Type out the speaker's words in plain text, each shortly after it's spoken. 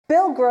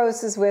Bill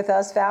Gross is with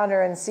us,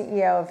 founder and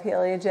CEO of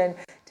Heliogen,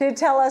 to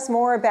tell us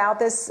more about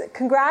this.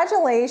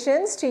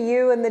 Congratulations to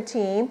you and the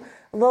team.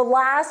 The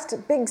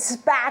last big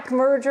SPAC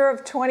merger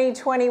of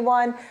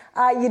 2021.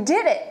 You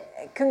did it.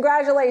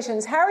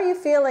 Congratulations. How are you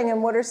feeling,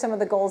 and what are some of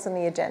the goals in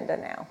the agenda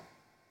now?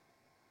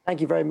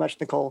 Thank you very much,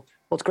 Nicole.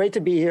 Well, it's great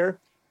to be here.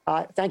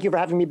 Thank you for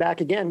having me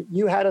back again.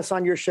 You had us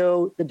on your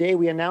show the day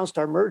we announced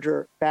our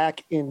merger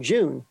back in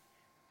June.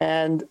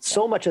 And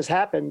so much has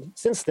happened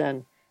since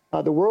then.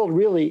 The world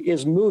really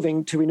is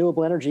moving to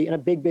renewable energy in a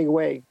big, big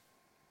way.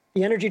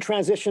 The energy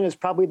transition is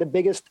probably the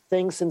biggest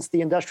thing since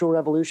the Industrial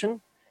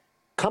Revolution.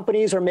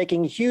 Companies are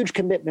making huge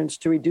commitments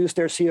to reduce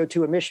their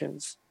CO2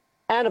 emissions.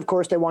 And of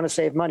course, they want to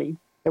save money.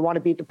 They want to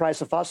beat the price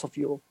of fossil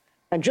fuel.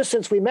 And just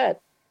since we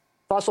met,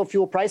 fossil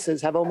fuel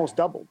prices have almost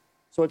doubled.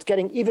 So it's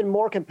getting even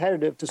more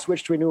competitive to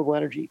switch to renewable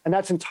energy. And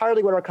that's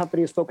entirely what our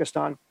company is focused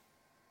on,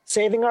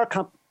 saving our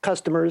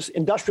customers,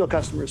 industrial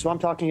customers. So I'm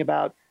talking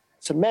about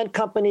cement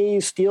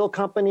companies, steel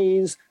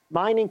companies,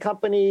 mining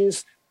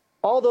companies.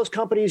 All those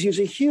companies use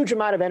a huge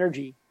amount of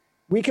energy.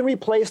 We can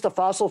replace the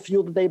fossil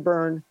fuel that they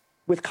burn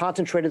with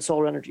concentrated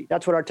solar energy.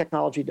 That's what our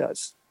technology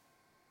does.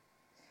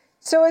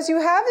 So as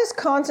you have this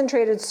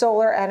concentrated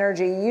solar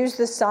energy, you use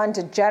the sun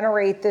to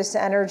generate this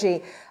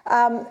energy.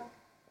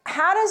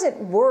 How does it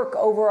work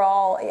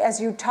overall? As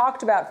you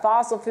talked about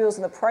fossil fuels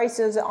and the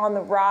prices on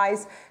the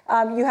rise,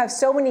 you have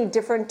so many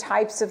different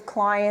types of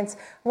clients.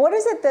 What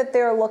is it that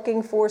they're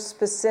looking for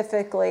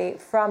specifically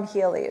from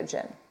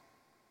Heliogen?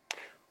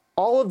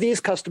 All of these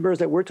customers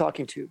that we're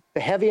talking to, the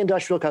heavy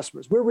industrial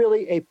customers, we're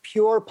really a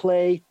pure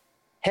play,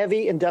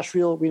 heavy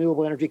industrial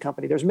renewable energy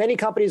company. There's many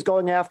companies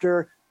going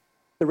after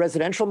the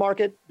residential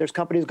market. There's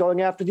companies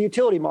going after the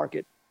utility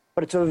market.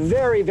 But it's a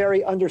very,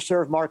 very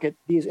underserved market,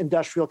 these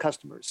industrial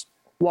customers.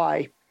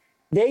 Why?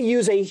 They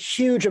use a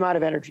huge amount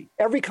of energy.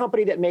 Every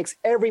company that makes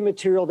every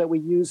material that we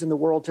use in the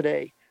world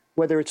today,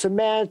 whether it's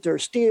cement or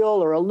steel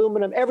or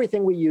aluminum,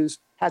 everything we use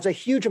has a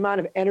huge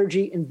amount of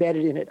energy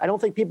embedded in it. I don't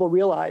think people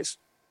realize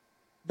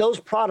those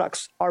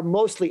products are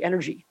mostly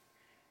energy.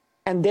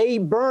 And they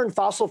burn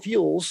fossil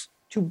fuels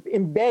to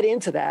embed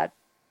into that.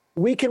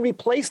 We can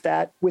replace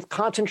that with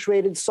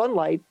concentrated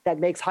sunlight that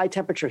makes high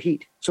temperature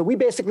heat. So we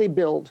basically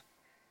build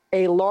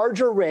a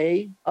large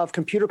array of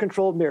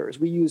computer-controlled mirrors.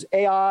 We use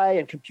AI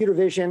and computer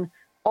vision,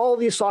 all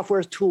of these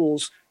software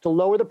tools to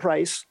lower the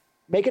price,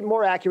 make it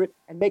more accurate,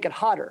 and make it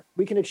hotter.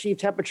 We can achieve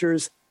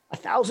temperatures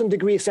 1,000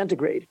 degrees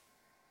centigrade.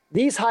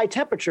 These high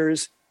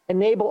temperatures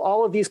enable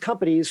all of these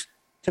companies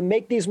to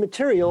make these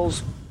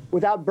materials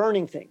without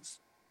burning things.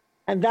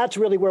 And that's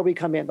really where we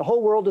come in. The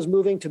whole world is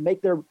moving to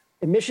make their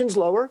emissions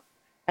lower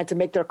and to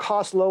make their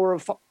costs lower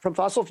from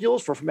fossil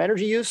fuels, from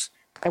energy use,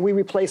 and we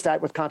replace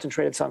that with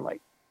concentrated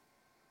sunlight.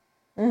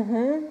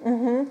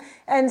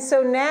 And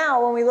so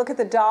now when we look at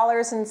the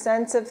dollars and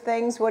cents of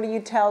things, what do you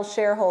tell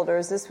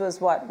shareholders? This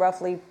was what,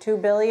 roughly $2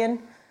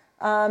 billion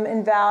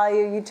in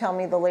value? You tell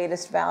me the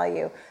latest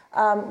value.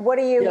 What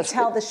do you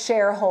tell the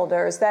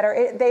shareholders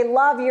they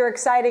love your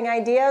exciting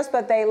ideas,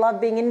 but they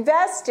love being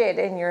invested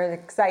in your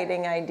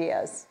exciting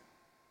ideas?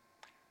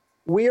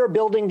 We are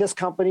building this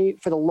company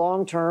for the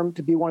long term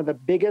to be one of the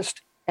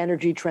biggest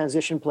energy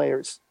transition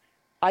players.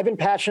 I've been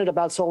passionate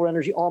about solar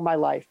energy all my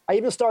life. I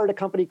even started a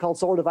company called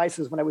Solar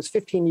Devices when I was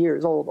 15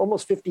 years old,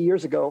 almost 50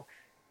 years ago,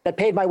 that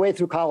paid my way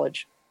through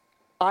college.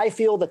 I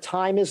feel the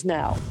time is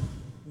now.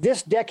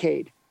 This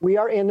decade, we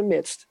are in the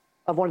midst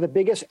of one of the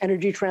biggest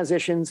energy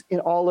transitions in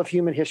all of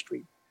human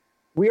history.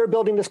 We are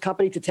building this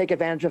company to take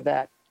advantage of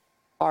that.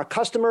 Our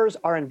customers,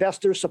 our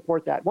investors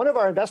support that. One of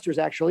our investors,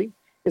 actually,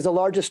 is the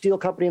largest steel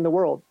company in the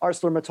world,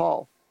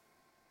 ArcelorMittal.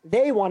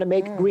 They want to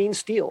make green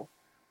steel.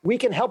 We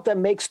can help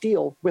them make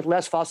steel with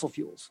less fossil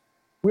fuels.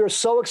 We are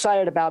so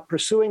excited about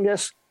pursuing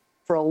this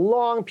for a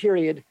long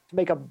period to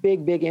make a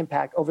big, big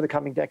impact over the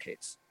coming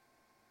decades.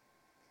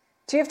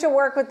 Do you have to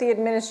work with the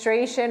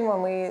administration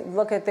when we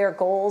look at their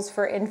goals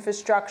for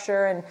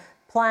infrastructure and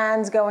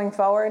plans going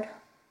forward?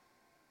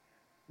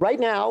 Right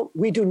now,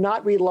 we do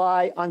not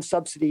rely on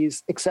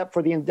subsidies except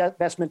for the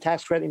investment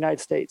tax credit in the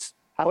United States.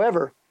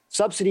 However,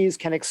 subsidies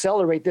can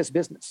accelerate this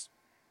business.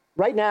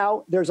 Right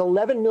now, there's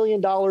 $11 million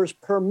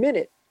per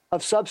minute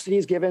of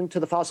subsidies given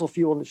to the fossil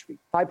fuel industry,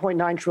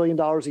 $5.9 trillion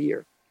a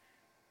year.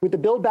 With the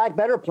Build Back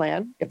Better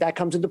plan, if that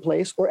comes into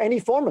place, or any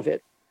form of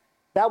it,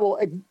 that will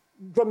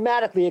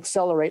dramatically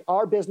accelerate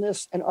our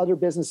business and other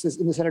businesses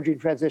in this energy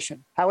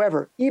transition.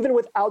 However, even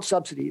without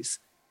subsidies,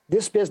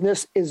 this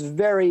business is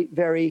very,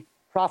 very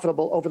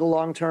profitable over the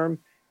long term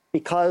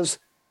because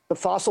the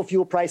fossil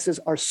fuel prices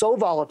are so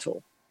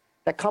volatile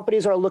that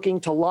companies are looking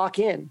to lock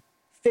in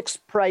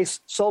fixed price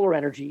solar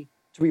energy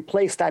to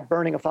replace that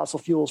burning of fossil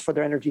fuels for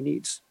their energy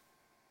needs.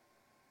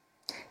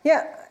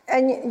 Yeah,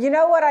 and you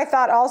know what I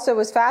thought also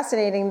was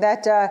fascinating,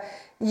 that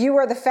you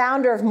are the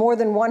founder of more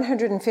than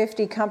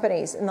 150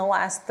 companies in the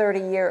last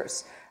 30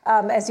 years.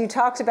 as you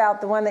talked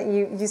about the one that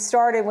you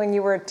started when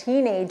you were a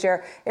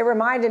teenager, it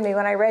reminded me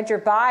when I read your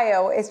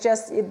bio, it's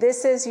just,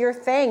 this is your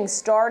thing,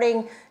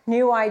 starting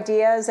new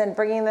ideas and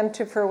bringing them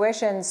to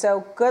fruition.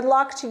 So good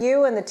luck to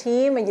you and the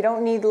team. And you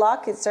don't need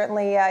luck. It's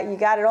certainly, you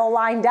got it all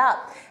lined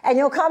up. And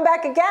you'll come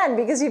back again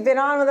because you've been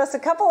on with us a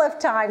couple of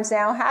times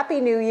now.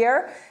 Happy New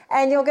Year.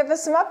 And you'll give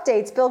us some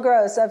updates. Bill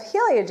Gross of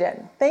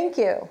Heliogen. Thank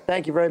you.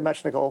 Thank you very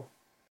much, Nicole.